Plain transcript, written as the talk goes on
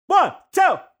1, 2,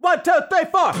 1, 2, 3,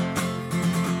 4.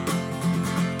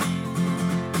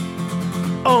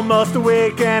 Almost a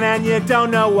weekend and you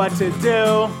don't know what to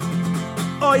do.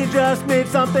 Or you just need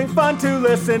something fun to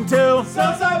listen to.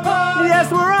 Southside Pod!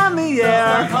 Yes, we're on the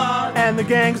air. Pod. And the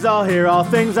gang's all here, all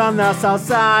things on the South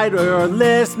Side. We're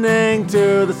listening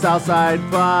to the Southside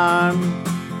Pod.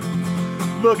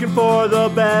 Looking for the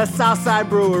best Southside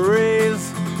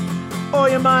breweries. Or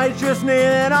you might just need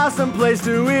an awesome place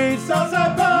to eat.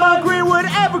 Southside Pod! Mount Greenwood,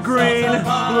 Evergreen, Southside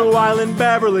Pod. Blue Island,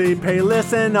 Beverly, Pay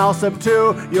Listen, all sub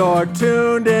 2. You're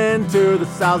tuned into the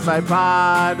Southside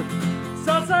Pod.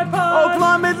 Southside Pod! Oak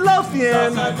Lawn,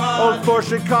 Midlothian, Southside Pod. Oak Forest,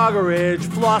 Chicago Ridge,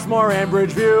 Flossmoor, and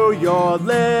Bridgeview. You're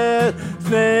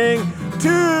listening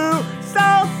to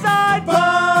Southside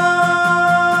Pod.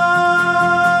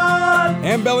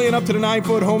 And bellying up to the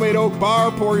 9-foot homemade oak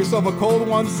bar, pour yourself a cold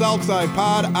one. Southside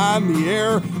Pod on the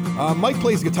air. Mike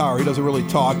plays guitar. He doesn't really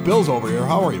talk. Bill's over here.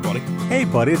 How are you, buddy? Hey,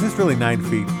 buddy, is this really 9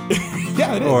 feet?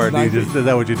 Yeah, it is. Or do you just, is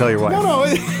that what you tell your wife? No.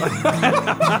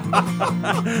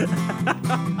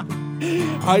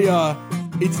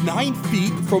 It's 9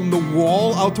 feet from the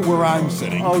wall out to where I'm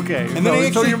sitting. Okay, and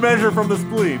then so you measure from the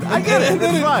spleen. I get it,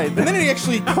 that's right. And then it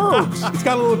actually curves. It's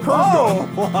got a little curve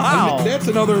going. Wow. And that's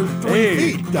another 3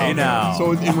 feet down there. now.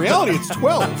 So in reality, it's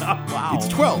 12. Wow. It's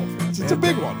 12. It's a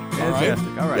big one. All right.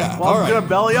 Fantastic. All right. Yeah, Well, all I'm right. going to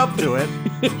belly up to it.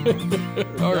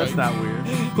 All That's right. not weird.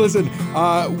 Listen,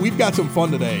 we've got some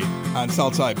fun today on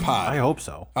Southside Pod. I hope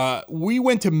so. We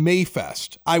went to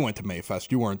Mayfest. I went to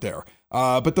Mayfest. You weren't there.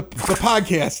 But the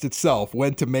podcast itself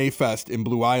went to Mayfest in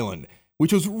Blue Island,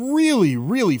 which was really,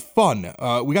 really fun.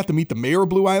 We got to meet the mayor of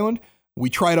Blue Island. We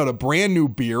tried out a brand new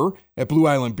beer at Blue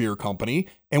Island Beer Company,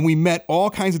 and we met all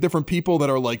kinds of different people that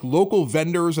are like local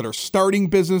vendors that are starting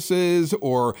businesses,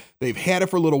 or they've had it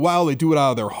for a little while. They do it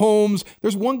out of their homes.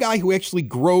 There's one guy who actually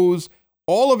grows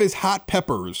all of his hot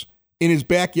peppers in his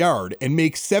backyard and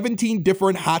makes 17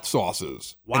 different hot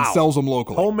sauces and Wow. sells them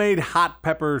locally. Homemade hot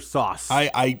pepper sauce.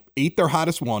 I ate their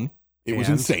hottest one. It was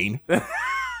And? insane. It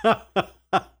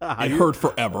hurt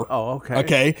forever. Oh, okay.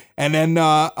 Okay. And then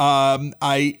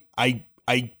I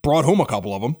brought home a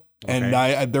couple of them, and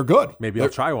Okay. they're good. Maybe They're-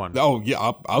 I'll try one. Oh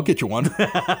yeah, I'll get you one.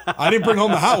 I didn't bring home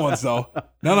the hot ones though.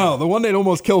 No, the one that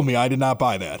almost killed me, I did not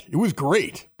buy that. It was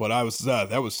great, but I was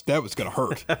that was gonna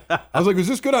hurt. I was like, is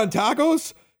this good on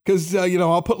tacos? Because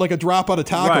I'll put like a drop on a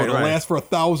taco and it'll Right. last for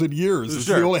 1,000 years. It's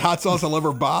Sure. the only hot sauce I'll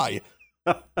ever buy.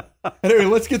 Anyway,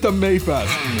 let's get to Mayfest.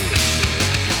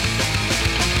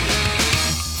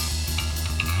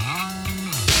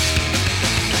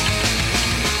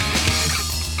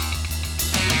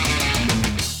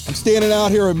 I'm standing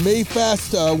out here at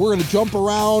Mayfest. We're going to jump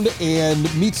around and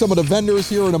meet some of the vendors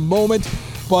here in a moment.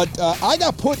 But I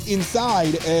got put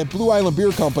inside at Blue Island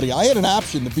Beer Company. I had an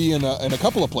option to be in a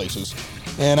couple of places.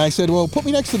 And I said, well, put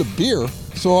me next to the beer.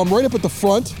 So I'm right up at the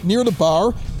front, near the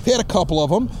bar. Had a couple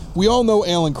of them. We all know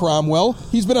Alan Cromwell.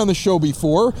 He's been on the show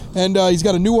before, and he's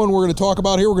got a new one we're going to talk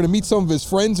about here. We're going to meet some of his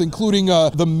friends, including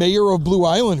the mayor of Blue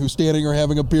Island, who's standing here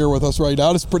having a beer with us right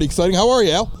now. It's pretty exciting. How are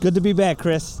you, Al? Good to be back,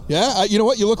 Chris. Yeah? You know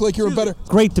what? You look like you're in better...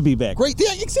 Great to be back. Great.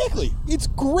 Yeah, exactly. It's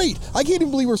great. I can't even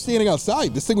believe we're standing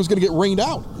outside. This thing was going to get rained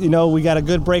out. You know, we got a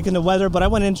good break in the weather, but I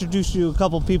want to introduce you to a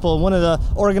couple people. One of the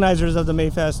organizers of the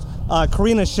Mayfest,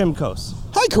 Karina Shimkos.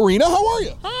 Hi, Karina. How are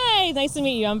you? Hi, nice to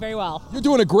meet you. I'm very well. You're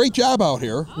doing a great job out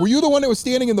here. Were you the one that was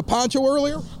standing in the poncho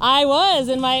earlier? I was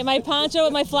in my poncho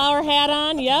with my flower hat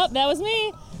on. Yep, that was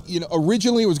me.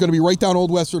 Originally it was going to be right down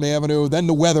Old Western Avenue. Then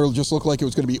the weather just looked like it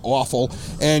was going to be awful,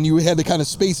 and you had to kind of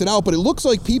space it out. But it looks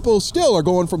like people still are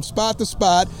going from spot to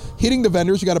spot, hitting the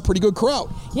vendors. You got a pretty good crowd.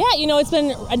 Yeah, it's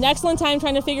been an excellent time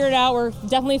trying to figure it out. We're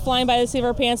definitely flying by the seat of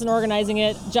our pants and organizing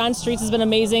it. John Streets has been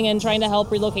amazing in trying to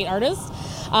help relocate artists.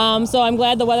 So I'm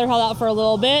glad the weather held out for a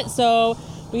little bit. So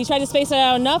we tried to space it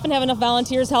out enough and have enough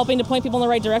volunteers helping to point people in the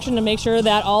right direction to make sure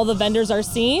that all the vendors are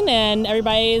seen and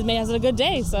everybody has a good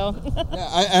day. So,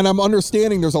 And I'm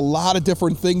understanding there's a lot of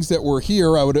different things that were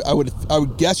here. I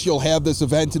would guess you'll have this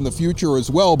event in the future as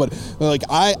well. But like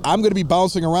I'm going to be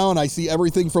bouncing around. I see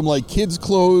everything from like kids'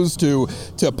 clothes to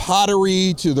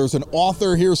pottery to there's an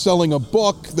author here selling a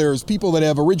book. There's people that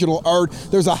have original art.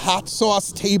 There's a hot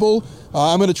sauce table.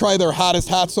 I'm going to try their hottest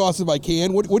hot sauce if I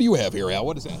can. What do you have here, Al?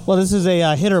 What is that? Well, this is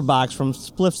a hitter box from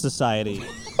Spliff Society.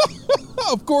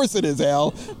 Of course it is,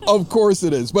 Al. Of course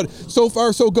it is. But so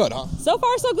far, so good, huh? so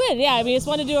far, so good. Yeah, I mean, just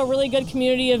wanted to do a really good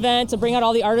community event to bring out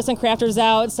all the artists and crafters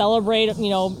out, celebrate,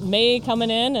 May coming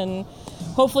in, and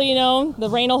hopefully, the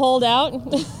rain will hold out.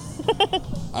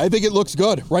 I think it looks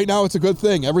good. Right now, it's a good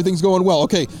thing. Everything's going well.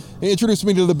 Okay, introduce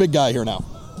me to the big guy here now.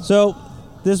 So,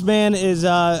 this man is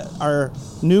our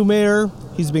new mayor.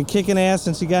 He's been kicking ass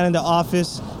since he got into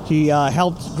office. He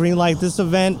helped greenlight this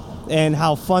event, and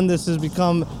how fun this has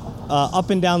become up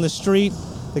and down the street.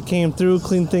 That came through,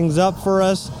 cleaned things up for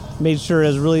us, made sure it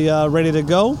was really ready to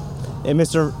go. And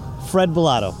Mr. Fred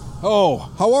Bellato.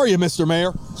 Oh, how are you, Mr.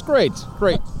 Mayor? It's great.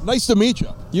 Nice to meet you.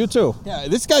 You too. Yeah,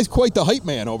 this guy's quite the hype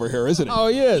man over here, isn't he? Oh,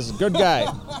 he is. Good guy.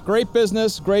 Great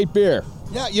business, great beer.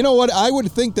 Yeah, you know what? I would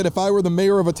think that if I were the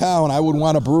mayor of a town, I would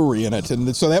want a brewery in it,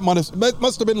 and so that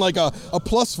must have been like a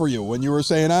plus for you when you were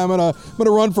saying I'm gonna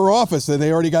run for office. And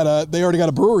they already got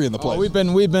a brewery in the place.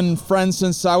 We've been friends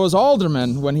since I was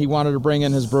alderman when he wanted to bring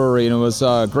in his brewery, and it was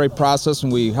a great process,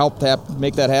 and we helped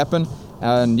make that happen.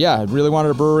 And yeah, I really wanted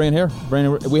a brewery in here.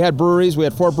 We had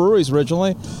 4 breweries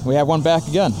originally. We have one back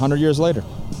again, 100 years later.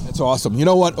 That's awesome. You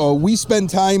know what? We spend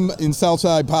time in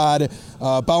Southside Pod,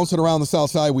 bouncing around the South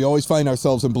Side. We always find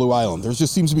ourselves in Blue Island. There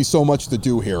just seems to be so much to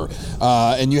do here.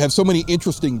 And you have so many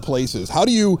interesting places.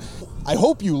 I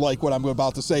hope you like what I'm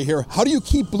about to say here. How do you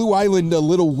keep Blue Island a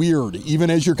little weird, even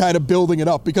as you're kind of building it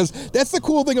up? Because that's the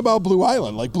cool thing about Blue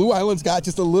Island. Like, Blue Island's got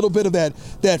just a little bit of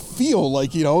that feel.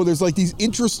 Like, you know, there's like these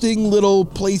interesting little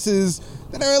places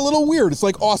that are a little weird. It's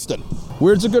like Austin.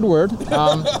 Weird's a good word.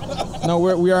 No,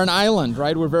 we are an island,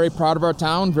 right? We're very proud of our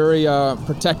town, very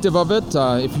protective of it.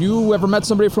 If you ever met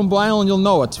somebody from Blue Island, you'll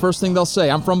know it. First thing they'll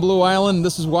say, I'm from Blue Island,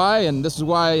 this is why, and this is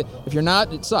why. If you're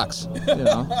not, it sucks. You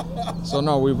know? So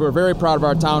no, we're very proud of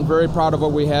our town, very proud of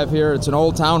what we have here. It's an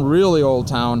old town, really old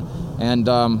town, and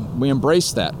we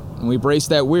embrace that. And we embrace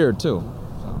that weird, too.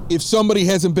 If somebody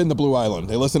hasn't been to Blue Island,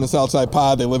 they listen to Southside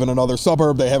Pod, they live in another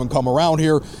suburb, they haven't come around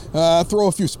here, throw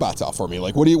a few spots out for me.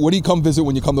 Like, what do you come visit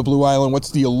when you come to Blue Island?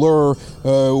 What's the allure?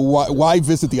 Why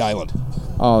visit the island?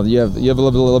 Oh, you have a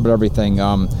little bit of everything.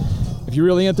 If you're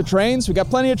really into trains, we got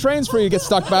plenty of trains for you to get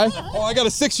stuck by. Oh, I got a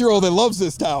 6-year-old that loves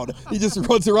this town. He just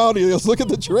runs around and he goes, look at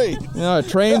the train. You know,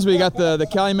 trains, we got the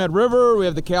Calumet River, we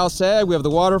have the Cal Sag, we have the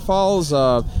waterfalls,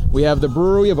 we have the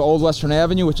brewery, we have Old Western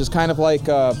Avenue, which is kind of like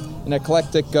an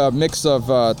eclectic mix of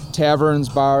taverns,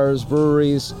 bars,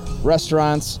 breweries,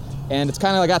 restaurants, and it's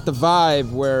kind of got the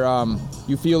vibe where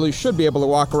you feel you should be able to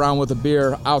walk around with a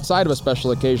beer outside of a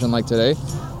special occasion like today.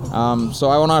 So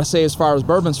I will not say as far as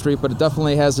Bourbon Street, but it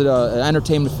definitely has an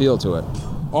entertainment feel to it.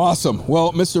 Awesome.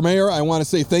 Well, Mr. Mayor, I want to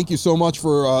say thank you so much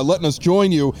for letting us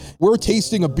join you. We're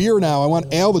tasting a beer now. I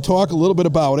want Al to talk a little bit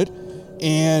about it,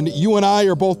 and you and I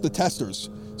are both the testers.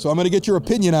 So I'm going to get your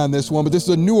opinion on this one, but this is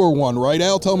a newer one, right,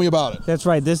 Al? Tell me about it. That's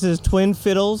right. This is Twin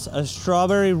Fiddles, a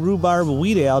strawberry rhubarb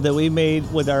wheat ale that we made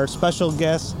with our special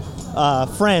guest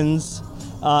friends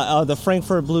of the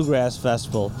Frankfurt Bluegrass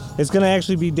Festival. It's going to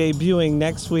actually be debuting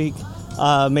next week,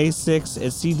 May 6th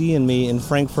at CD and Me in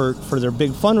Frankfurt for their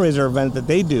big fundraiser event that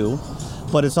they do.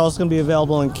 But it's also going to be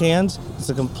available in cans. It's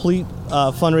a complete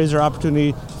fundraiser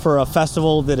opportunity for a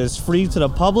festival that is free to the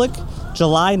public,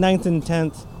 July 9th and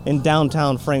 10th in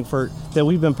downtown Frankfurt, that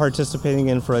we've been participating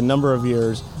in for a number of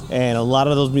years. And a lot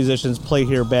of those musicians play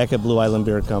here back at Blue Island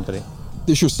Beer Company.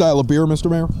 This your style of beer,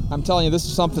 Mr. Mayor? I'm telling you, this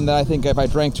is something that I think if I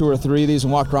drank 2 or 3 of these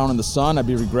and walked around in the sun, I'd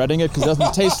be regretting it because it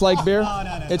doesn't taste like beer.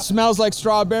 No. It smells like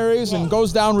strawberries and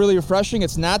goes down really refreshing.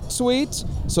 It's not sweet,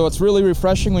 so it's really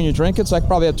refreshing when you drink it. So I could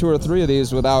probably have 2 or 3 of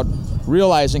these without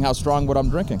realizing how strong what I'm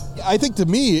drinking. I think to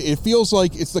me, it feels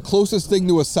like it's the closest thing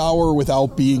to a sour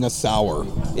without being a sour.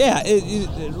 Yeah,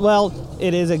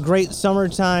 it is a great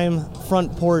summertime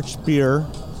front porch beer.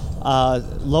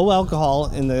 Low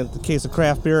alcohol in the case of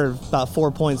craft beer, about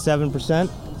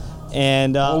 4.7%.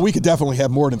 And well, we could definitely have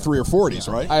more than 3 or 4 of these,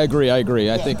 right? I agree. I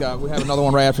think we have another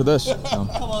one right after this. So.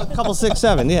 A couple 6,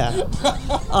 7, yeah.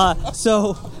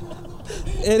 So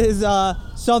it is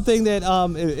something that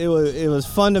it was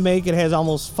fun to make. It has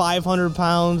almost 500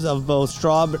 pounds of both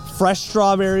fresh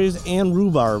strawberries and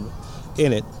rhubarb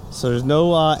in it. So there's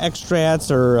no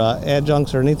extracts or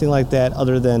adjuncts or anything like that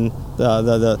other than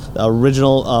the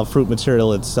original fruit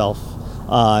material itself.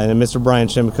 And Mr. Brian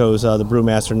Shimko's, the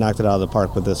brewmaster, knocked it out of the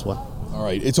park with this one. All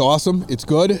right, it's awesome. It's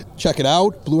good. Check it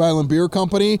out, Blue Island Beer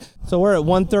Company. So we're at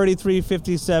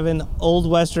 13357 Old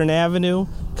Western Avenue.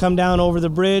 Come down over the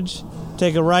bridge,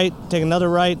 take a right, take another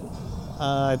right.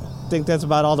 I think that's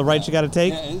about all the rights you got to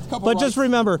take. Yeah, but just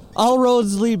remember, all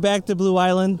roads lead back to Blue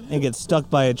Island and get stuck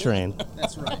by a train.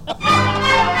 That's right.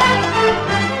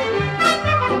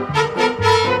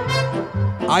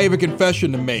 I have a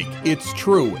confession to make. It's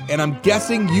true, and I'm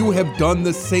guessing you have done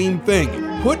the same thing.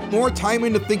 Put more time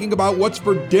into thinking about what's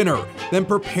for dinner than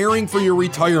preparing for your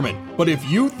retirement. But if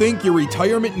you think your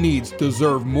retirement needs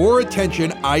deserve more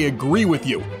attention, I agree with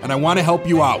you, and I want to help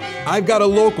you out. I've got a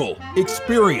local,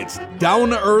 experienced,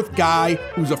 down-to-earth guy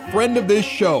who's a friend of this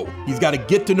show. He's got a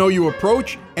get-to-know-you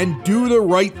approach and do the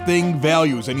right thing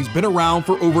values, and he's been around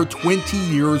for over 20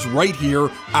 years right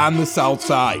here on the South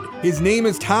Side. His name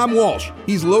is Tom Walsh.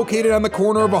 He's located on the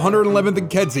corner of 111th and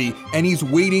Kedzie, and he's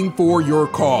waiting for your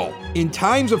call. In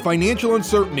times of financial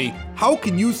uncertainty, how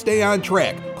can you stay on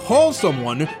track? Call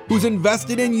someone who's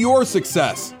invested in your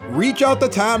success. Reach out to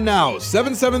Tom now,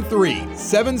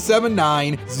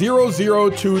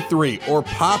 773-779-0023, or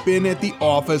pop in at the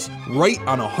office right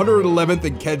on 111th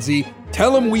and Kedzie.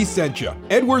 Tell him we sent you.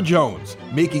 Edward Jones,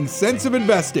 Making Sense of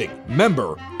Investing,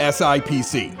 member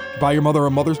SIPC. Buy your mother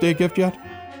a Mother's Day gift yet?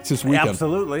 It's this weekend.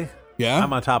 Absolutely. Yeah?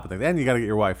 I'm on top of things. And you got to get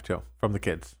your wife, too, from the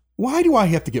kids. Why do I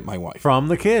have to get my wife? From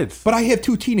the kids. But I have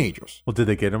 2 teenagers. Well, did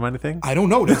they get them anything? I don't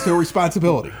know. That's their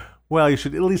responsibility. Well, you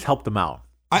should at least help them out.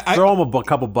 I Throw them a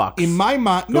couple bucks. In my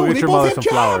mind, no, get they your both mother have some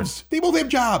jobs. flowers. They both have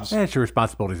jobs. That's your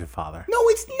responsibility as a father. No,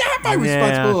 it's not my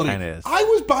responsibility. Yeah, it kinda is. I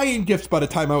was buying gifts by the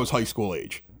time I was high school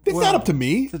age. It's not up to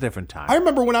me. It's a different time. I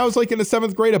remember when I was like in the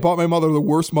 7th grade, I bought my mother the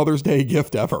worst Mother's Day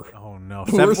gift ever. Oh, no.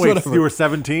 The worst Wait, whatever. you were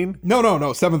 17? No,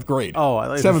 7th grade. Oh, I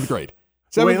like 7th grade.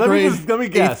 7th Wait, grade. let me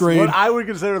guess. 8th grade. What I would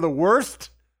consider the worst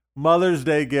Mother's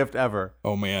Day gift ever.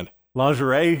 Oh, man.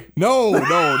 Lingerie? No,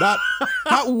 not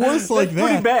worse like that.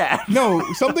 Pretty bad. No,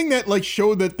 something that like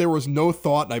showed that there was no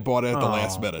thought, and I bought it at the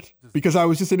last minute because I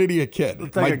was just an idiot kid.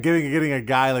 It's like getting a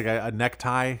guy like a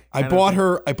necktie. I bought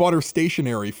her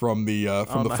stationery from the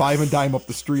nice. 5 and Dime up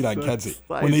the street on Kedzie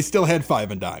nice. when they still had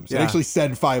 5 and Dimes. It Yeah. actually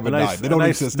said 5 and Dime. They don't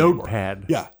nice exist notepad.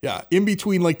 anymore. Yeah. In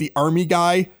between like the Army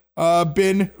guy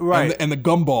bin Right. and the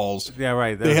gumballs. Yeah,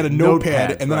 right. They had a notepad,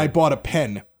 notepads, and then I right. bought a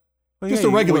pen. Well, Just yeah,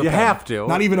 a regular you pen. have to.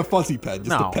 Not even a fuzzy pen, just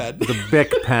no, a pen. the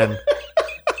Bic pen.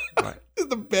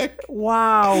 Just a Bic.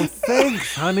 Wow,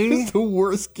 thanks, honey. It's the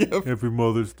worst gift. Every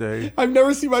Mother's Day. I've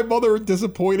never seen my mother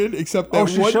disappointed except that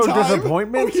she one showed time.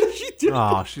 disappointment? Oh, yeah, she did.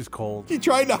 Oh, she's cold. She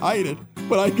tried to hide it,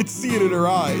 but I could see it in her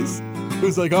eyes. It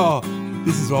was like, oh,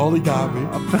 this is all he got me.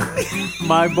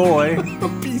 My boy. A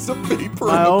piece of paper.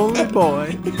 My and a only pen.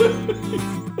 boy.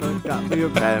 Got me a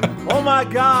pen. Oh my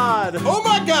God! Oh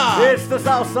my God! It's the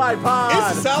Southside Pod!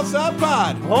 It's the Southside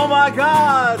Pod! Oh my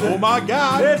God! Oh my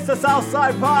God! It's the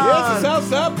Southside Pod! It's the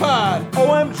Southside Pod!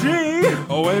 OMG!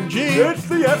 OMG! It's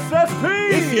the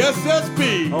SSP! It's the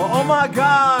SSP! Oh my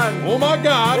God! Oh my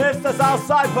God! It's the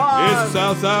Southside Pod! It's the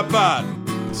Southside Pod!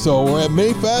 So we're at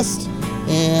Mayfest,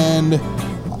 and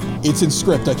it's in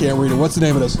script. I can't read it. What's the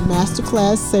name of this?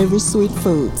 Masterclass Savory Sweet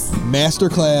Foods.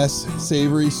 Masterclass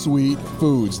Savory Sweet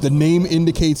Foods. The name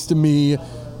indicates to me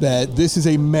that this is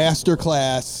a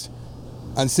masterclass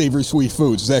on savory sweet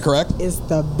foods. Is that correct? It's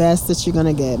the best that you're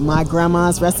gonna get. My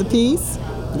grandma's recipes.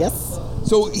 Yes.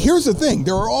 So here's the thing.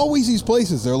 There are always these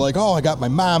places. They're like, oh, I got my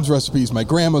mom's recipes, my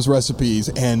grandma's recipes.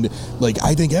 And like,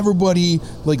 I think everybody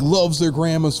like loves their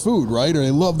grandma's food, right? Or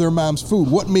they love their mom's food.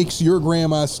 What makes your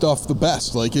grandma's stuff the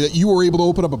best? Like you were able to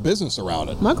open up a business around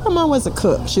it. My grandma was a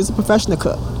cook. She's a professional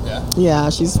cook. Yeah.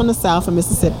 Yeah, she's from the south of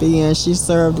Mississippi, and she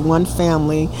served one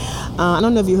family. I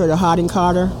don't know if you heard of Harding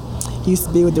Carter. He used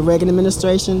to be with the Reagan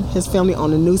administration. His family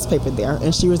owned a newspaper there,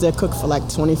 and she was their cook for like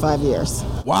 25 years.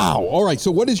 Wow. All right.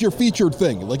 So what is your featured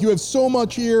thing? Like you have so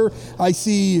much here. I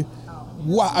see.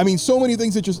 Wow. I mean, so many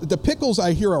things that just the pickles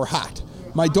I hear are hot.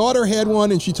 My daughter had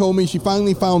one, and she told me she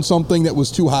finally found something that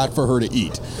was too hot for her to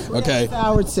eat. Okay.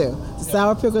 Sour too. The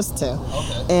sour pickles too.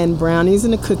 Okay. And brownies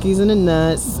and the cookies and the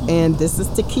nuts. And this is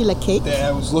tequila cake. Yeah,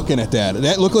 I was looking at that.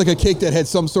 That looked like a cake that had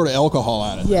some sort of alcohol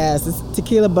on it. Yes, it's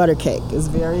tequila butter cake. It's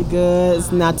very good.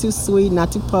 It's not too sweet,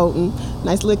 not too potent.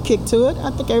 Nice little kick to it.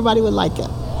 I think everybody would like it.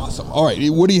 Awesome. All right,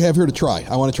 what do you have here to try?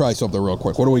 I want to try something real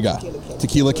quick. What do we got?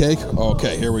 Tequila cake.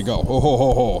 Okay, here we go. Oh, ho,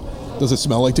 ho, ho. Does it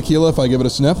smell like tequila if I give it a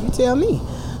sniff? You tell me.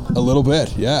 A little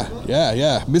bit, yeah.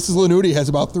 Mrs. Lanuti has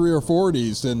about 3 or 4 of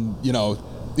these, and, you know,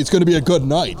 it's going to be a good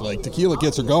night. Like, tequila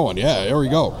gets her going. Yeah, there we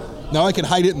go. Now I can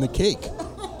hide it in the cake.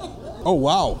 Oh,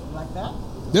 wow. Like that?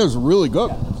 That was really good.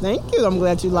 Thank you. I'm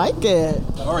glad you like it.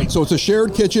 All right, so it's a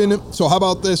shared kitchen. So how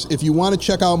about this? If you want to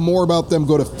check out more about them,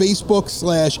 go to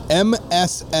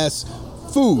Facebook/MSS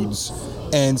Foods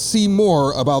and see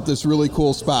more about this really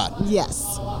cool spot.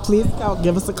 Yes. Please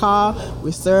give us a call.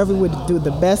 We serve. We would do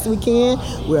the best we can.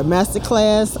 We're a master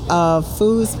class of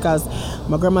foods because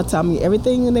my grandma taught me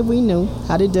everything that we knew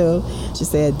how to do. She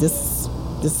said, this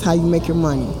is how you make your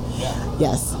money.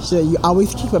 Yes. So you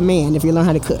always keep a man if you learn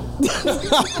how to cook.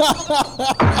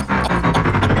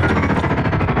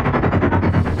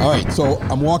 All right, so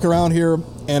I'm walking around here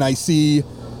and I see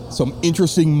some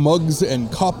interesting mugs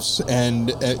and cups. And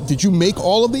did you make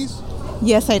all of these?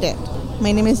 Yes, I did.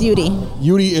 My name is Yuri.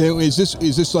 Yuri, is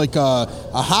this like a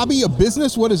hobby, a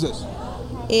business? What is this?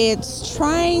 It's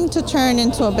trying to turn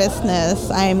into a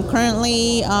business. I'm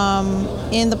currently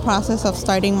in the process of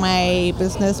starting my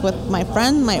business with my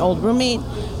friend, my old roommate,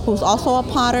 who's also a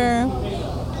potter.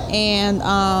 And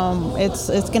it's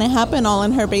going to happen all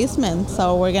in her basement.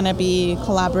 So we're going to be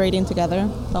collaborating together.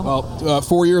 So. Well,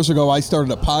 4 years ago, I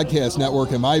started a podcast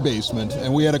network in my basement,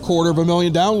 and we had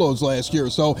 250,000 downloads last year.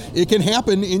 So it can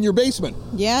happen in your basement.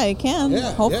 Yeah, it can.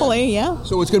 Yeah, Hopefully, yeah.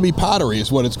 So it's going to be pottery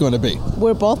is what it's going to be.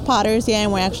 We're both potters, yeah,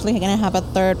 and we're actually going to have a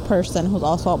third person who's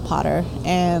also a potter.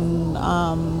 And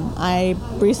I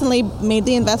recently made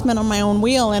the investment on my own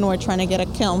wheel, and we're trying to get a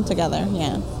kiln together,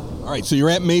 yeah. All right, so you're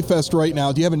at Mayfest right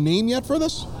now. Do you have a name yet for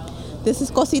this? This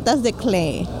is Cositas de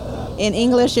Clay. In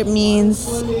English, it means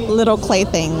little clay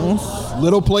things.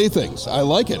 Little playthings. I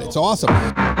like it. It's awesome.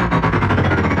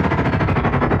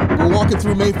 We're walking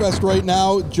through Mayfest right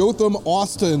now. Jotham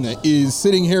Austin is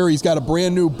sitting here. He's got a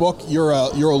brand new book. You're a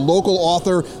local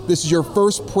author. This is your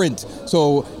first print.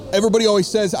 So everybody always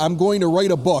says, I'm going to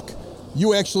write a book.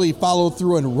 You actually followed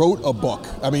through and wrote a book.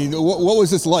 I mean, what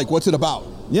was this like? What's it about?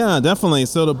 Yeah, definitely.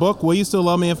 So the book, Will You Still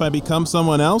Love Me If I Become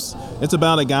Someone Else? It's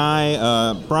about a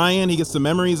guy, Brian. He gets the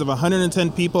memories of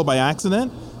 110 people by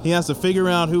accident. He has to figure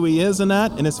out who he is in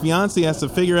that, and his fiancée has to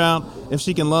figure out if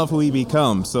she can love who he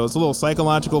becomes. So it's a little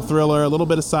psychological thriller, a little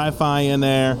bit of sci-fi in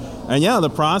there. And yeah, the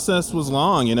process was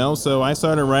long, So I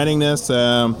started writing this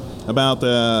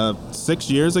about 6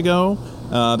 years ago.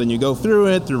 Then you go through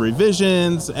it, through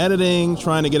revisions, editing,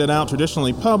 trying to get it out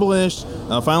traditionally published.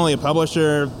 Finally, a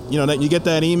publisher, that you get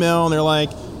that email and they're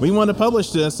like, we want to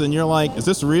publish this. And you're like, is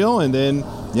this real? And then,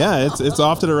 yeah, it's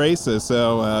off to the races.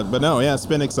 So, but no, yeah, it's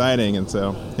been exciting. And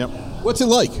so, yep. What's it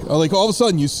like? Like all of a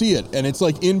sudden you see it and it's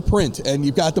like in print and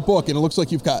you've got the book and it looks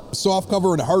like you've got soft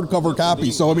cover and a hardcover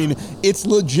copy. So I mean, it's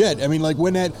legit. I mean, like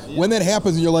when that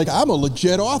happens and you're like, I'm a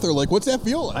legit author. Like, what's that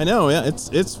feel like? I know, yeah,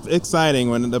 it's exciting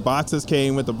when the boxes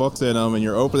came with the books in them and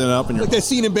you're opening it up and you're like that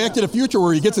scene in Back to the Future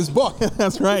where he gets his book.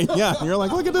 That's right. Yeah, and you're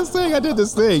like, look at this thing. I did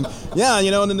this thing. Yeah,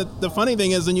 and then the funny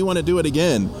thing is, then you want to do it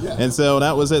again. Yeah. And so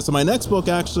that was it. So my next book,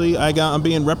 actually, I'm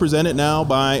being represented now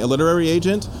by a literary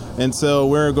agent, and so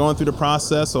we're going through the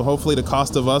process. So hopefully the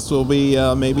Cost of Us will be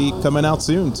maybe coming out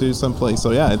soon to someplace.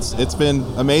 So yeah, it's been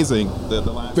amazing.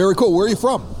 Very cool. Where are you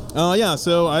from? Yeah,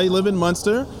 so I live in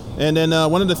Munster. And then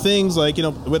one of the things,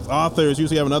 with authors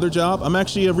usually have another job. I'm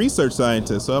actually a research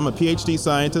scientist. So I'm a PhD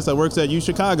scientist that works at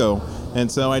UChicago. And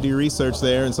so I do research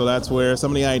there. And so that's where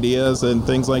some of the ideas and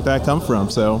things like that come from.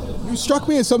 So you struck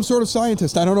me as some sort of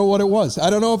scientist. I don't know what it was. I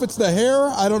don't know if it's the hair.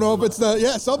 I don't know if it's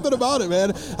something about it,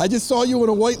 man. I just saw you in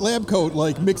a white lab coat,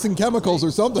 like mixing chemicals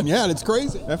or something. Yeah, and it's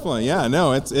crazy. Definitely. Yeah,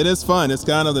 no, it is fun. It's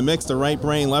kind of the mix, the right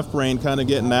brain, left brain kind of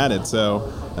getting at it.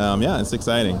 So, yeah, it's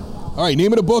exciting. All right,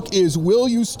 name of the book is Will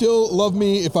You Still Love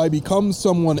Me If I Become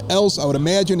Someone Else? I would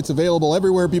imagine it's available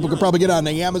everywhere. People could probably get it on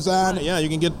Amazon. Yeah,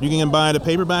 you can buy the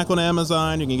paperback on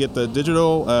Amazon. You can get the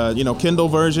digital, Kindle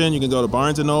version. You can go to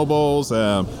Barnes & Nobles,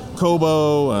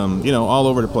 Kobo, all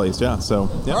over the place. Yeah, so.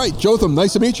 Yeah. All right, Jotham,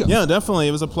 nice to meet you. Yeah, definitely.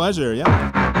 It was a pleasure.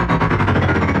 Yeah.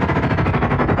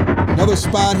 Another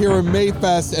spot here in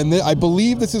Mayfest, and I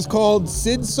believe this is called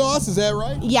Sid Sauce, is that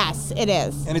right? Yes, it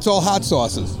is. And it's all hot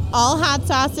sauces? All hot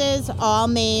sauces, all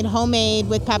made homemade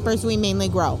with peppers we mainly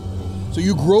grow. So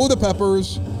you grow the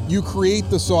peppers, you create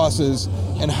the sauces,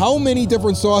 and how many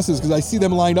different sauces, because I see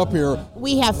them lined up here?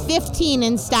 We have 15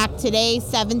 in stock today,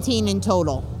 17 in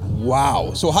total.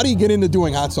 Wow. So how do you get into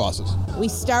doing hot sauces? We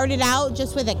started out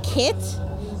just with a kit,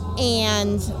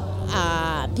 and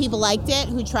people liked it,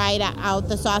 who tried out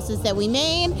the sauces that we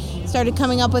made, started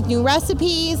coming up with new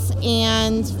recipes,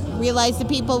 and realized the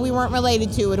people we weren't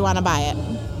related to would want to buy it.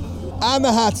 On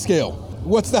the hot scale,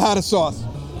 what's the hottest sauce?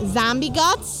 Zombie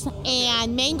guts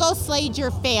and mango slade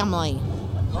your family.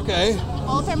 Okay.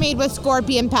 Both are made with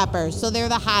scorpion peppers, so they're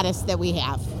the hottest that we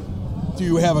have. Do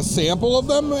you have a sample of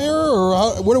them here,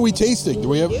 or what are we tasting? Do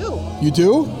we have? do. You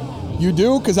do? You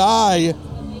do? Because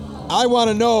I want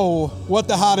to know what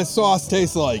the hottest sauce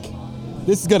tastes like.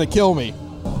 This is going to kill me.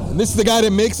 And this is the guy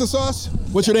that makes the sauce?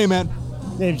 What's your name, man?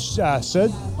 Name's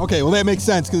Sid. Okay, well, that makes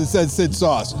sense because it says Sid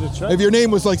Sauce. That's right. If your name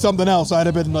was like something else, I'd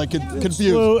have been like confused.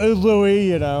 Louis,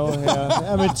 Yeah.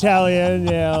 I'm Italian,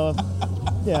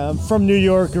 Yeah, I'm from New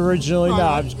York originally. No,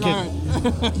 I'm just kidding.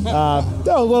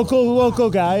 Local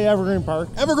guy, Evergreen Park.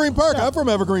 Evergreen Park. I'm from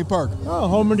Evergreen Park. Oh,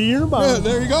 home of the Unabomber. Yeah,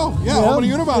 there you go. Yeah, home of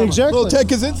the Unabomber. Exactly. Little Ted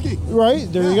Kaczynski.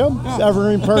 Right, there you go. Yeah.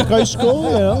 Evergreen Park High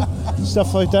School,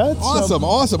 stuff like that. Awesome.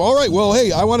 All right. Well,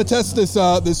 hey, I want to test this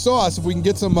sauce. If we can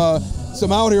get some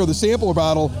out here, the sampler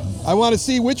bottle. I want to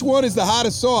see which one is the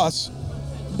hottest sauce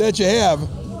that you have.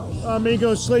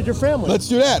 Mango Slade Your Family. Let's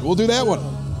do that. We'll do that one.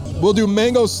 We'll do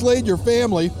Mango Slade Your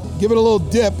Family. Give it a little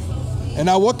dip. And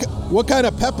now, what kind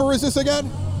of pepper is this again?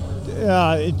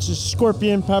 It's a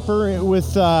scorpion pepper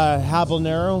with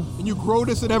habanero. And you grow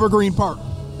this at Evergreen Park?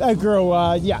 I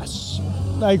grow, yes.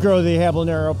 I grow the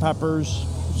habanero peppers,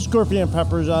 scorpion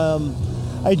peppers.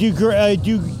 I do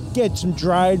get some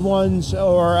dried ones,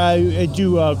 or I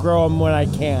do grow them when I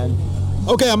can.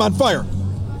 Okay, I'm on fire.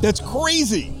 That's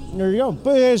crazy. There you go.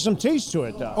 But it has some taste to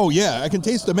it, though. Oh, yeah. I can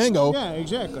taste the mango. Yeah,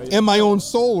 exactly. And my own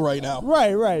soul right now.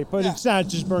 Right. But it's not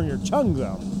just burn your tongue,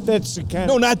 though. That's the kind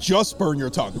No, not just burn your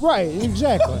tongue. Right,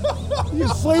 exactly.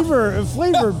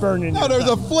 flavor burning. No, there's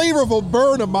a flavorful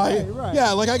burn of my... Right.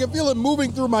 Yeah, like I can feel it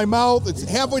moving through my mouth. It's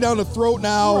halfway down the throat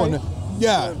now. Right. And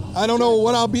yeah, I don't know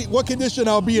what condition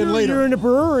I'll be in later. You're in a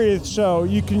brewery, so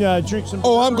you can drink some...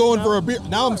 Oh, I'm going for a beer.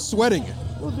 Now I'm sweating.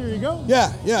 Well, there you go.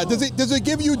 Yeah. Does it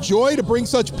give you joy to bring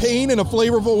such pain in a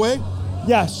flavorful way?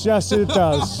 Yes, it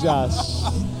does. Yes.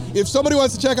 If somebody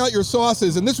wants to check out your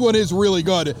sauces, and this one is really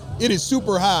good, it is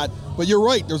super hot, but you're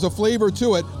right, there's a flavor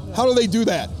to it. How do they do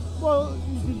that? Well,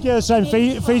 yes, on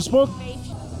Facebook.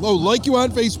 Oh, like you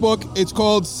on Facebook, it's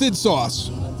called Sid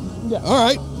Sauce. Yeah.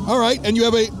 All right, and you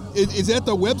have is that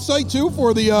the website too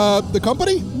for the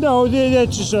company? No,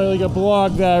 that's just like a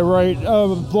blog that I write.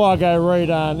 I write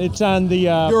on. It's on the.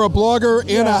 You're a blogger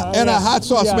and a hot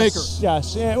sauce maker.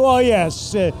 Yes. Well,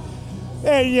 yes. And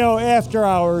after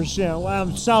hours,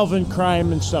 I'm solving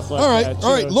crime and stuff like that.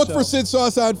 All right. Look for Sid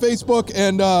Sauce on Facebook,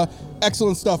 and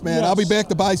excellent stuff, man. Yes. I'll be back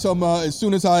to buy some as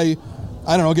soon as I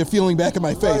don't know, get feeling back in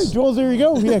my face. Right, well, there you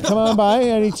go. Yeah, come on by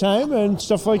anytime and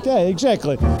stuff like that.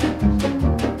 Exactly.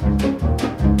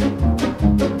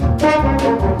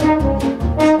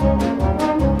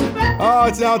 Oh,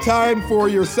 it's now time for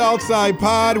your Southside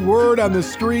Pod. Word on the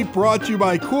street brought to you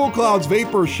by Cool Clouds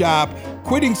Vapor Shop.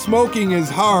 Quitting smoking is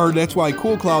hard. That's why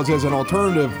Cool Clouds has an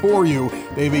alternative for you.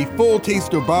 They have a full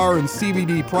taster bar and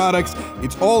CBD products.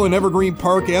 It's all in Evergreen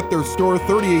Park at their store,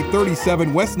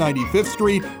 3837 West 95th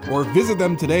Street, or visit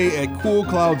them today at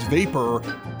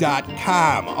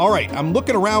coolcloudsvapor.com. All right, I'm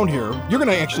looking around here. You're going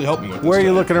to actually help me with this. Where are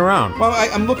you looking around? Well,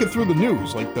 I'm looking through the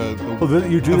news, like the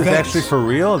you do events. this actually for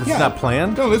real? This is not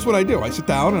planned? No, this is what I do. I sit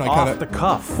down and I kind of... Off the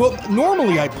cuff. Well,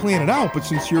 normally I plan it out, but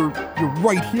since you're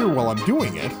right here while I'm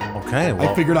doing it... Okay, well...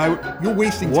 I figured you're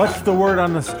wasting time. What's the word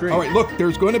on the street? All right, look,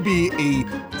 there's going to be a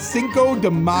Cinco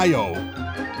de Mayo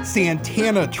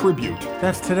Santana tribute.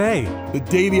 That's today. The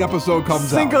day the episode comes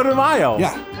Cinco out. de Mayo.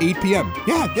 Yeah, 8 p.m.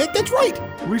 Yeah, that's right.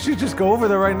 We should just go over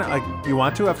there right now. Like, you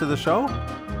want to after the show?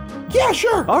 Yeah,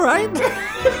 sure. All right.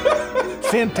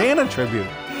 Santana tribute.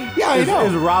 Yeah, I know.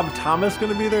 Is Rob Thomas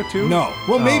going to be there too? No.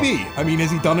 Well, maybe. I mean,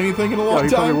 has he done anything in a long time?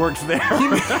 He probably works there.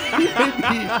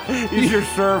 He's your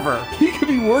server. He could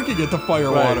be working at the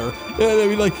Firewater. Right. I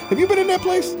mean, like, have you been in that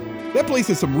place? That place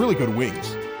has some really good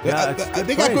wings. Yeah,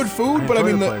 they got good food, but I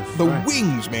mean, the right.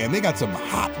 wings, man, they got some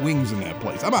hot wings in that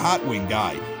place. I'm a hot wing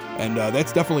guy, and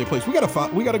that's definitely a place we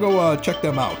gotta go check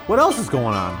them out. What else is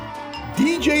going on?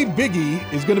 DJ Biggie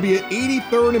is going to be at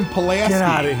 83rd and Pulaski. Get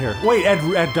out of here! Wait, at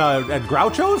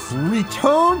Groucho's?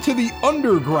 Return to the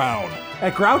underground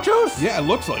at Groucho's? Yeah, it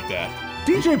looks like that.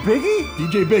 DJ Biggie?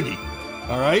 DJ Biggie.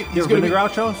 All right. He's going to be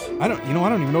Groucho's? I don't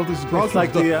even know if this is Groucho's.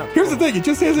 Like here's the thing. It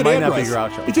just has an might address. Not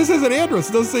be Groucho's. It just has an address.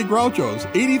 It doesn't say Groucho's.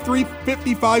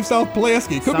 8355 South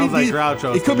Pulaski. It could Sounds be like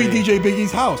Groucho's. It could be DJ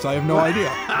Biggie's house. I have no idea.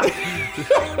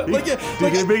 DJ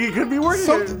Biggie could be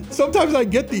working. Sometimes I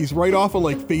get these right off of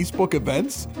like Facebook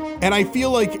events, and I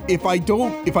feel like if I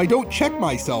don't check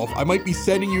myself, I might be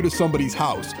sending you to somebody's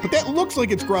house. But that looks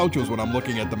like it's Groucho's when I'm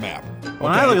looking at the map.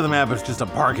 When I look at the map, it's just a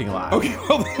parking lot. Okay,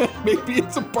 well maybe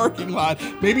it's a parking lot.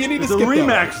 Maybe you need to skip that. It's a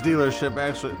Remax dealership,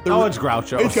 actually. It's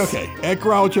Groucho's. It's okay. At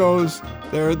Groucho's,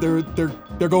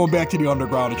 they're going back to the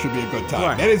underground. It should be a good time.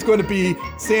 Right. That is going to be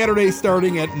Saturday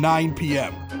starting at 9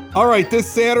 p.m. All right, this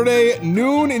Saturday,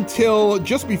 noon until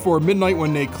just before midnight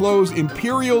when they close,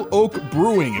 Imperial Oak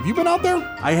Brewing. Have you been out there?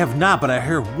 I have not, but I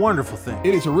hear wonderful things.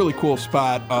 It is a really cool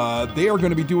spot. They are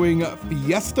going to be doing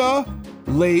Fiesta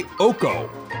Le Oco.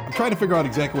 I'm trying to figure out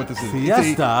exactly what this is.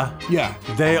 Fiesta. Yeah.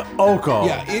 De Oco.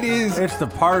 Yeah, it is. It's the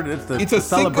part. It's a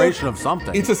celebration of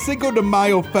something. It's a Cinco de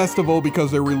Mayo festival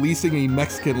because they're releasing a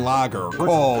Mexican lager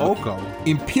called Oco?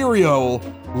 Imperial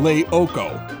Le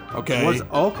Oco. Okay. What's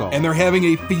Oco? And they're having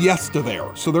a fiesta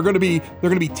there. So they're going to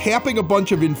be tapping a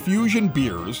bunch of infusion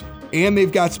beers, and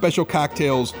they've got special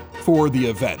cocktails for the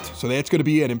event. So that's going to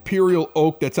be an Imperial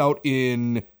Oak that's out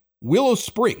in Willow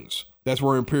Springs. That's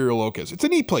where Imperial Oak is. It's a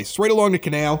neat place. It's right along the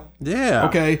canal. Yeah.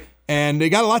 Okay. And they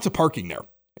got lots of parking there.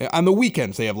 On the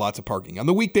weekends, they have lots of parking. On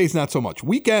the weekdays, not so much.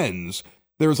 Weekends,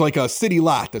 there's like a city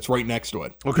lot that's right next to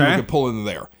it. Okay. You can pull into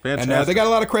there. Fantastic. And they got a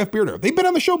lot of craft beer there. They've been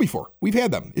on the show before. We've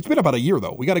had them. It's been about a year,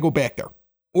 though. We got to go back there.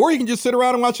 Or you can just sit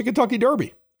around and watch the Kentucky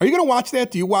Derby. Are you going to watch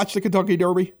that? Do you watch the Kentucky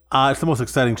Derby? It's the most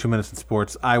exciting 2 minutes in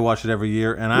sports. I watch it every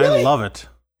year, and Really? I love it.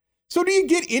 So do you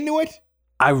get into it?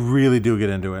 I really do get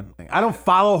into it. I don't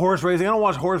follow horse racing. I don't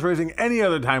watch horse racing any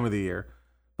other time of the year.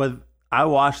 But I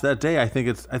watch that day. I think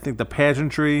the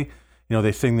pageantry,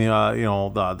 they sing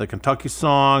the Kentucky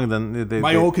song, and then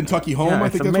My Old Kentucky Home, yeah, I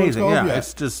think it's that's amazing. what it's called. Yeah,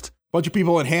 it's just bunch of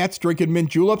people in hats drinking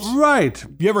mint juleps. Right.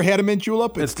 Have you ever had a mint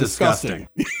julep? It's disgusting.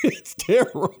 It's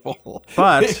terrible.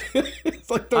 But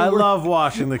it's like I love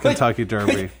watching the Kentucky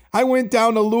Derby. I went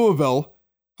down to Louisville,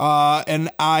 and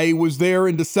I was there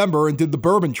in December and did the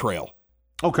Bourbon Trail.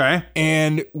 Okay.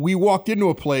 And we walked into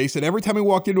a place, and every time we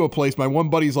walked into a place, my one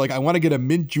buddy's like, I want to get a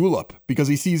mint julep because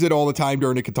he sees it all the time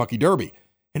during the Kentucky Derby.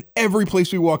 And every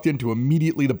place we walked into,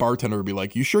 immediately the bartender would be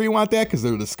like, you sure you want that? Because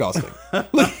they're disgusting.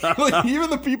 like,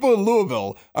 even the people in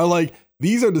Louisville are like,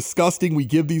 these are disgusting. We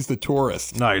give these to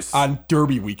tourists. Nice. On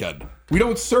Derby weekend. We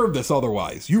don't serve this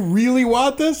otherwise. You really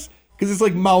want this? Because it's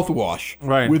like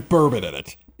mouthwash with bourbon in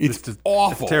it. It's just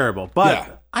awful. It's terrible. But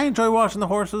yeah. I enjoy watching the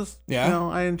horses. Yeah.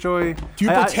 I enjoy. Do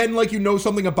you pretend like you know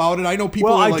something about it? I know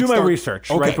people. Well, that, I like, do my research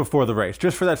Okay. right before the race,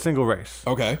 just for that single race.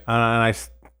 Okay. And I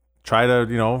try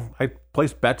to, I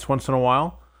place bets once in a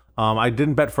while. I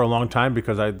didn't bet for a long time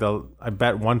because I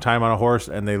bet one time on a horse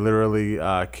and they literally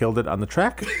killed it on the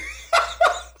track.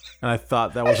 And I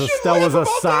thought that was a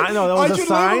sign. No, that was a sign. I should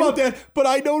laugh about that, but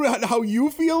I know how you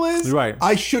feel is. Right.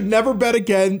 I should never bet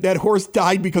again. That horse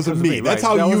died because of me. That's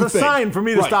how that you was think. a sign for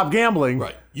me to stop gambling.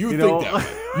 Right. You think that way.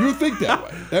 You think that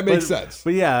way. That makes sense.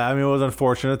 But yeah, I mean, it was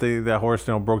unfortunate. That horse,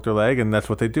 broke their leg, and that's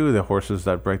what they do. The horses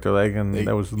that break their leg, and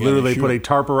that was literally they put a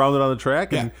tarp around it on the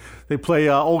track, and they play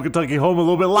Old Kentucky Home a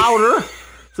little bit louder,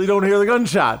 so you don't hear the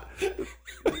gunshot.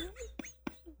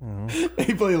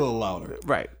 They play a little louder.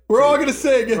 Right. We're all going to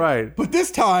sing. Right. But this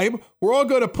time, we're all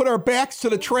going to put our backs to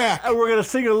the track. And we're going to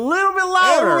sing a little bit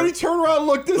louder. Everybody turn around and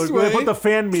look this way. They put the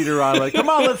fan meter on. Like, come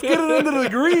on, let's get it into the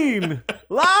green.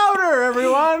 Louder,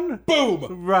 everyone.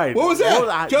 Boom. Right. What was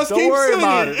that? Just don't keep worry singing.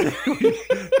 about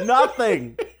it.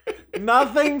 Nothing.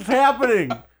 Nothing's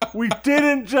happening. We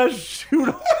didn't just shoot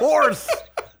a horse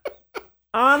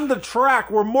on the track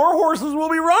where more horses will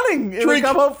be running in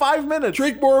about 5 minutes.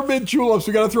 Drink more mint juleps.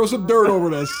 We got to throw some dirt over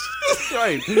this. That's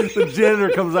right. The janitor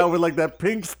comes out with like that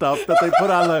pink stuff that they put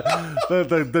on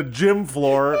the gym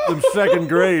floor in second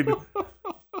grade.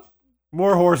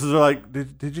 More horses are like,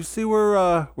 did you see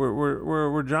where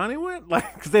Johnny went?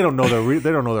 Like, because they don't know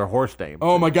their horse name.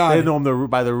 Oh my God! They know them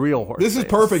by the real horse. This is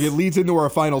perfect. It leads into our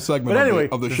final segment. But anyway,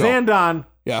 of the show. Zandon.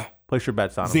 Yeah. Place your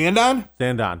bets on him. Zandon?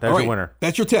 Zandon. That's All right. your winner.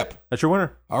 That's your tip. That's your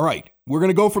winner. All right. We're going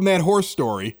to go from that horse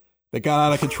story that got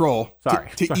out of control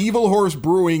to Evil Horse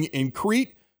Brewing in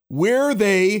Crete, where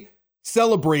they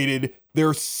celebrated their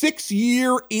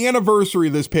 6-year anniversary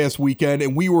this past weekend,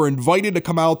 and we were invited to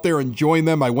come out there and join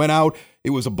them. I went out. It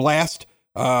was a blast.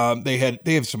 They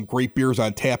have some great beers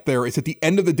on tap there. It's at the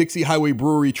end of the Dixie Highway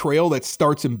Brewery Trail that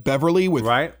starts in Beverly with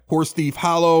Horse Thief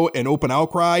Hollow and Open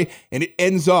Outcry, and it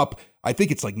ends up, I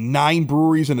think it's like 9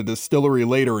 breweries and a distillery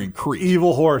later in Crete.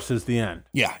 Evil Horse is the end.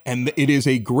 Yeah, and it is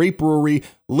a great brewery.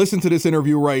 Listen to this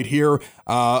interview right here,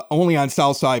 only on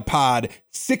Southside Pod.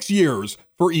 6 years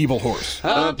for Evil Horse.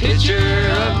 A pitcher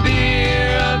of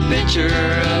beer, a pitcher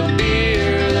of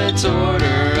beer. Let's order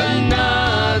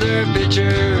another pitcher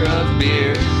of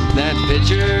beer. That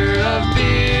pitcher of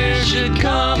beer should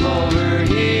come over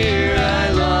here. I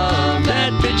love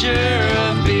that pitcher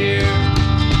of beer.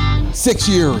 6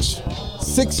 years.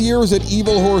 6 years at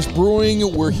Evil Horse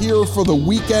Brewing. We're here for the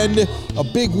weekend, a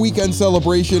big weekend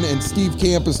celebration, and Steve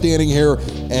Camp is standing here,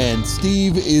 and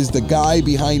Steve is the guy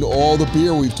behind all the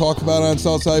beer we've talked about on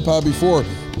Southside Pod before.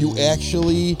 You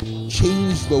actually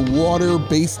change the water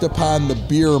based upon the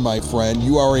beer, my friend.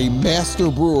 You are a master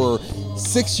brewer.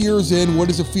 6 years in, what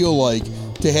does it feel like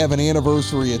to have an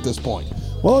anniversary at this point?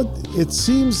 Well, it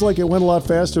seems like it went a lot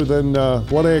faster than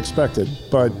what I expected,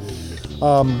 but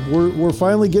We're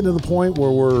finally getting to the point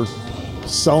where we're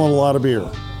selling a lot of beer.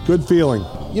 Good feeling.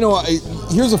 You know,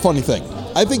 here's a funny thing.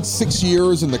 I think 6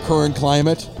 years in the current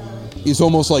climate is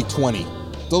almost like 20.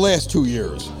 The last 2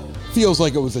 years feels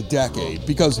like it was a decade,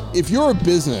 because if you're a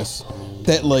business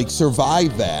that like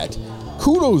survived that,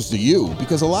 kudos to you,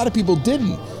 because a lot of people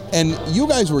didn't. And you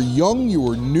guys were young, you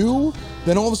were new,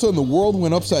 then all of a sudden the world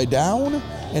went upside down,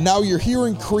 and now you're here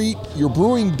in Crete, you're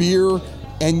brewing beer,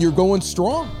 and you're going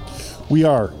strong. We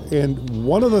are. And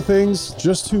one of the things,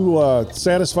 just to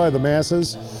satisfy the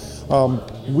masses,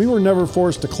 we were never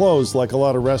forced to close like a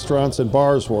lot of restaurants and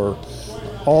bars were.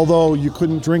 Although you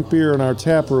couldn't drink beer in our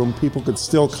tap room, people could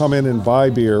still come in and buy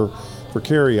beer for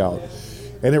carryout.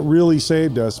 And it really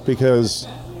saved us because,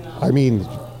 I mean,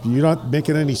 you're not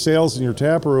making any sales in your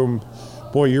tap room,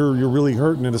 boy, you're really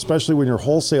hurting, and especially when your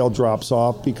wholesale drops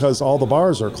off because all the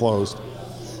bars are closed.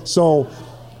 So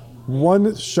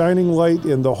one shining light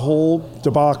in the whole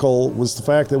debacle was the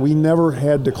fact that we never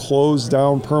had to close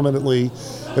down permanently,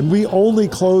 and we only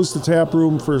closed the tap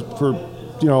room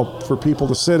for people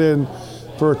to sit in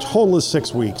for a total of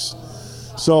 6 weeks.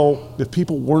 So if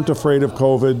people weren't afraid of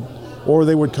COVID, or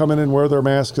they would come in and wear their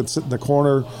mask and sit in the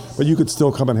corner, but you could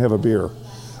still come and have a beer.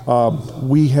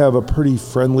 We have a pretty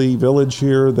friendly village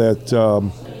here that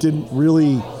didn't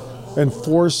really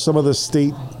enforce some of the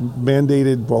state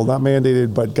mandated, well, not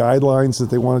mandated, but guidelines that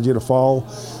they wanted you to follow.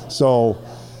 So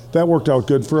that worked out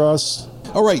good for us.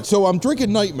 All right, so I'm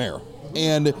drinking Nightmare,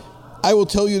 and I will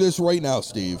tell you this right now,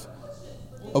 Steve.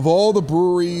 Of all the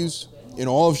breweries in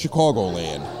all of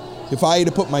Chicagoland, if I had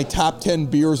to put my top 10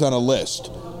 beers on a list,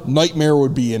 Nightmare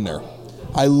would be in there.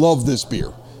 I love this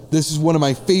beer. This is one of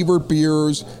my favorite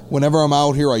beers. Whenever I'm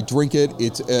out here, I drink it.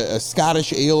 It's a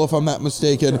Scottish ale, if I'm not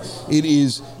mistaken. It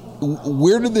is.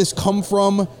 Where did this come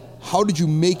from? How did you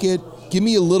make it? Give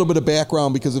me a little bit of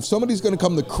background, because if somebody's going to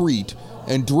come to Crete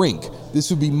and drink,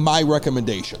 this would be my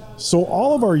recommendation. So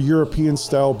all of our European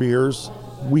style beers,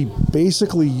 we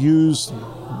basically use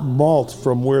malt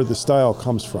from where the style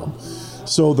comes from.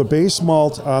 So the base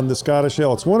malt on the Scottish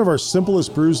ale, it's one of our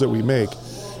simplest brews that we make.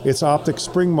 It's Optic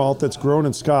Spring malt that's grown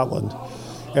in Scotland.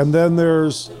 And then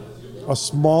there's a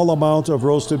small amount of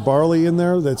roasted barley in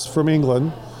there that's from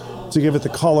England to give it the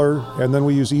color, and then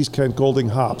we use East Kent Golding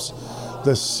hops.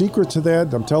 The secret to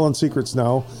that, I'm telling secrets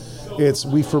now,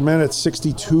 we ferment at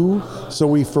 62, so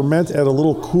we ferment at a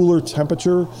little cooler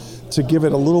temperature to give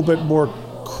it a little bit more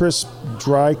crisp,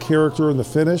 dry character in the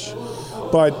finish.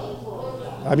 But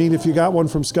I mean, if you got one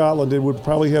from Scotland, it would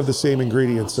probably have the same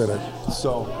ingredients in it.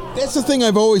 So that's the thing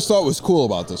I've always thought was cool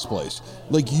about this place.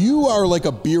 Like, you are like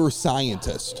a beer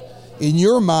scientist. In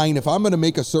your mind, if I'm going to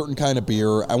make a certain kind of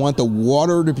beer, I want the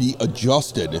water to be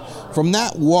adjusted from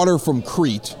not water from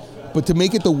Crete, but to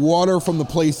make it the water from the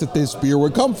place that this beer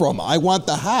would come from. I want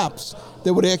the hops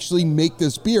that would actually make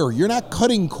this beer. You're not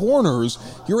cutting corners.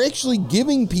 You're actually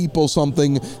giving people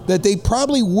something that they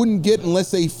probably wouldn't get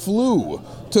unless they flew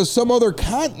to some other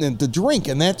continent to drink,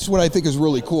 and that's what I think is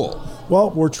really cool. Well,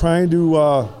 we're trying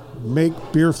to make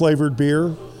beer-flavored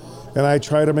beer, and I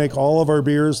try to make all of our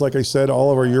beers, like I said,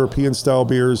 all of our European-style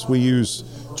beers. We use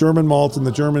German malt in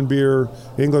the German beer,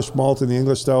 English malt in the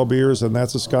English-style beers, and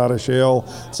that's a Scottish ale.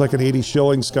 It's like an 80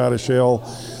 shilling Scottish ale.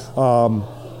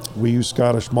 We use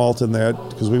Scottish malt in that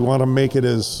because we want to make it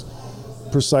as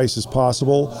precise as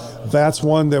possible. That's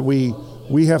one that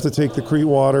we have to take the Crete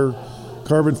water,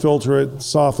 carbon filter it,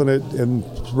 soften it, and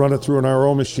run it through an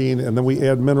RO machine, and then we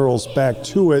add minerals back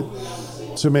to it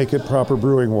to make it proper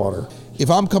brewing water. If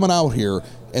I'm coming out here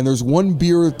and there's one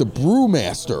beer that the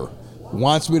brewmaster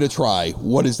wants me to try,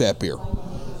 what is that beer?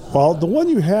 Well, the one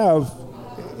you have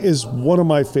is one of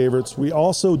my favorites. We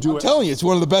also do. I'm telling you, it's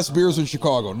one of the best beers in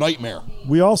Chicago. Nightmare.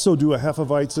 We also do a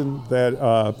Hefeweizen that,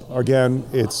 again,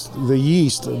 it's the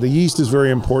yeast. The yeast is very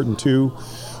important too.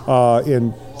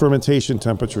 In fermentation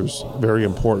temperatures, very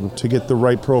important to get the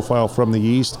right profile from the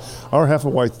yeast. Our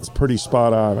Hefeweizen is pretty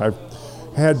spot on. I've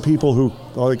had people who,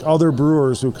 like other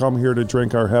brewers, who come here to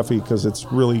drink our Hefe because it's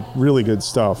really, really good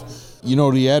stuff. You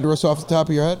know the address off the top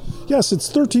of your head? Yes,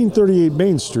 it's 1338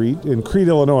 Main Street in Crete,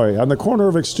 Illinois, on the corner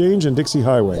of Exchange and Dixie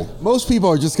Highway. Most people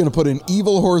are just going to put in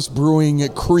Evil Horse Brewing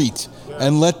at Crete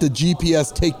and let the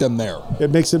GPS take them there.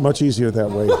 It makes it much easier that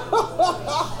way.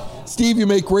 Steve, you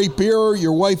make great beer.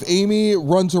 Your wife, Amy,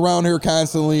 runs around here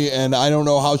constantly, and I don't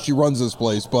know how she runs this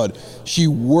place, but she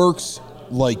works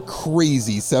like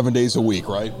crazy 7 days a week,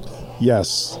 right?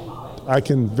 Yes. I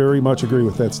can very much agree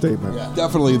with that statement. Yeah,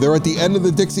 definitely. They're at the end of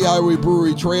the Dixie Highway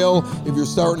Brewery Trail. If you're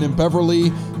starting in Beverly,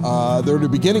 they're at the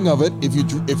beginning of it.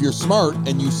 If you're smart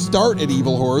and you start at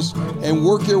Evil Horse and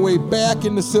work your way back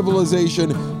into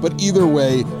civilization, but either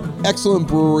way, Excellent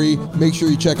brewery. Make sure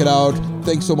you check it out.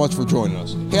 Thanks so much for joining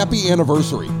us. Happy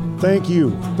anniversary. Thank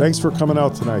you. Thanks for coming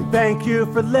out tonight. Thank you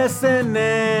for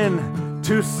listening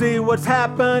to see what's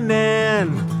happening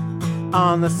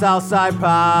on the Southside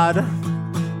Pod.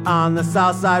 On the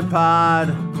Southside Pod.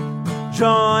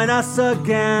 Join us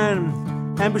again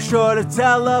and be sure to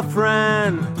tell a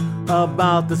friend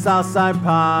about the Southside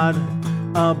Pod.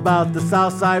 About the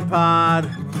Southside Pod.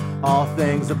 All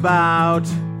things about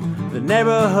the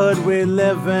neighborhood we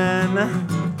live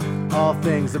in. All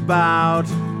things about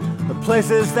the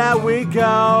places that we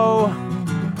go.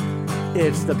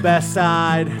 It's the best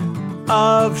side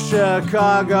of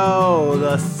Chicago,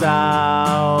 the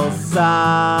South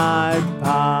Side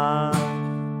Pod.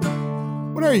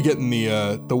 When are you getting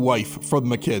the wife from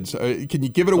the kids? Can you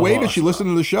give it away? Does she listen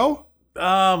to the show?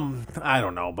 I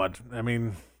don't know, but I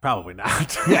mean, probably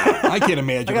not. Yeah, I can't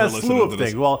imagine. I got a her slew listening of to this.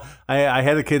 things. Well, I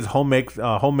had the kids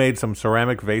homemade some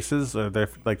ceramic vases. They're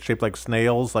like shaped like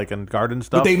snails, like in garden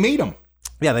stuff. But they made them.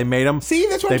 Yeah, they made them. See,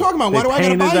 that's what I'm talking about. Why do I got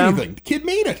to buy anything? The kid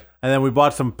made it. And then we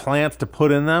bought some plants to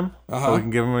put in them, so we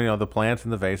can give them, the plants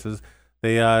in the vases.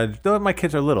 My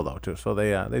kids are little though too, so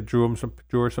they drew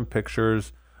her some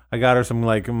pictures. I got her some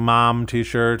like mom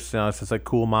T-shirts. It says like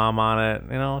 "cool mom" on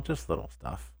it. Just little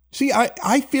stuff. See,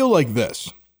 I feel like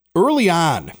this early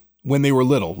on when they were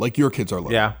little, like your kids are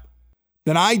little. Yeah.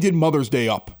 Then I did Mother's Day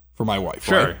up for my wife.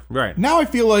 Sure, right. Now I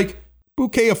feel like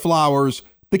bouquet of flowers.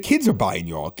 The kids are buying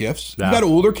you all gifts. Yeah. You got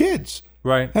older kids.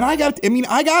 Right. And I got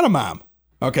a mom.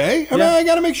 Okay? I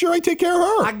got to make sure I take care of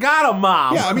her. I got a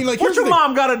mom. Yeah, I mean, like, what's here's your the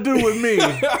mom got to do with me?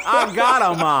 I got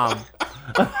a mom.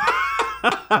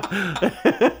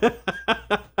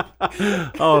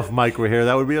 Oh, if Mike were here,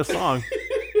 that would be a song.